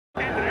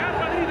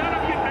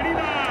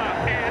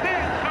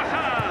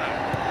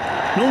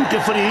Nunca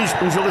faria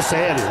isto num jogo a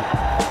sério.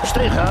 Isto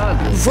é errado.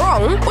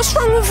 Wrong? What's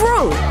wrong with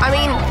wrong? I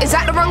mean, is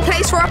that the wrong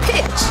place for a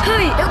pitch?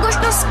 Hey, eu gosto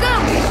desse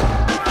campo.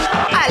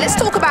 Alright, let's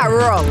talk about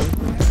wrong.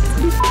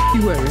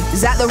 You wearing?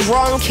 Is that the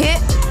wrong kit?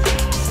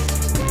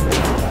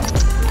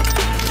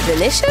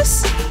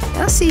 Delicious?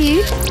 I see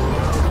you.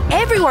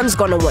 Everyone's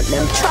gonna want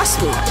them,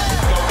 trust me.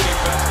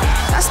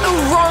 That's the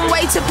wrong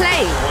way to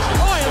play.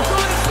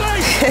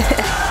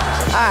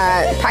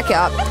 Alright, pack it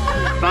up.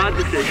 Bad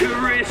decision.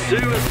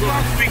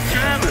 Speak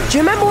German. Do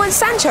you remember when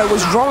Sancho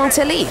was wrong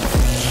to leave?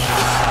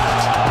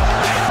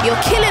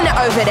 You're killing it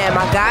over there,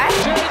 my guy.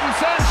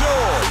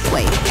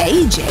 Wait,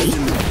 AJ?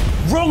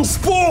 Wrong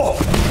sport!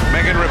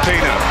 Megan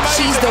Rapinoe.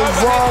 She's the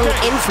wrong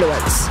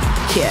influence.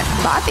 Yeah,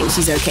 but I think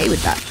she's okay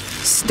with that.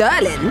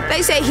 Sterling?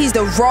 They say he's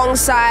the wrong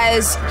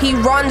size, he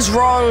runs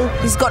wrong,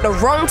 he's got the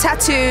wrong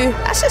tattoo.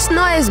 That's just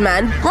noise,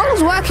 man.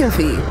 Wrong's working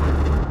for you.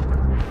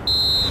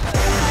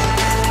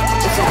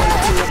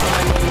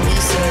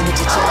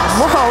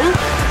 Wrong?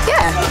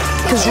 Yeah,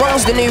 because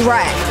wrong's the new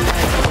right.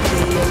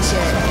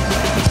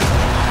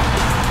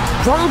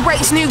 Wrong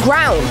breaks new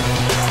ground.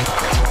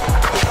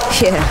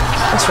 Yeah,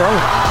 that's wrong.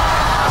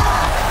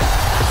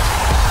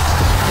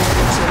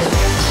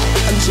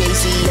 I'm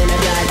Jay-Z.